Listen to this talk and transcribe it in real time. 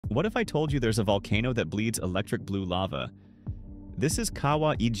What if I told you there's a volcano that bleeds electric blue lava? This is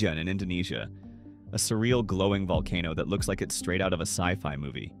Kawah Ijen in Indonesia, a surreal glowing volcano that looks like it's straight out of a sci-fi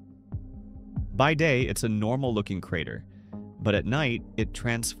movie. By day, it's a normal-looking crater, but at night, it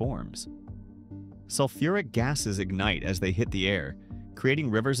transforms. Sulfuric gases ignite as they hit the air,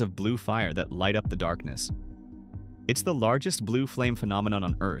 creating rivers of blue fire that light up the darkness. It's the largest blue flame phenomenon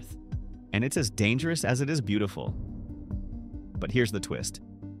on Earth, and it's as dangerous as it is beautiful. But here's the twist.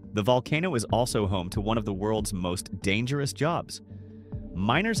 The volcano is also home to one of the world's most dangerous jobs.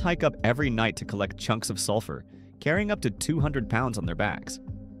 Miners hike up every night to collect chunks of sulfur, carrying up to 200 pounds on their backs.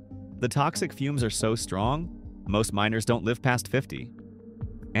 The toxic fumes are so strong, most miners don't live past 50.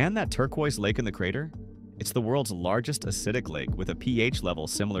 And that turquoise lake in the crater? It's the world's largest acidic lake with a pH level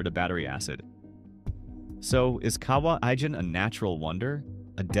similar to battery acid. So, is Kawah Ijen a natural wonder,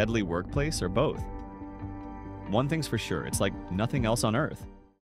 a deadly workplace, or both? One thing's for sure, it's like nothing else on Earth.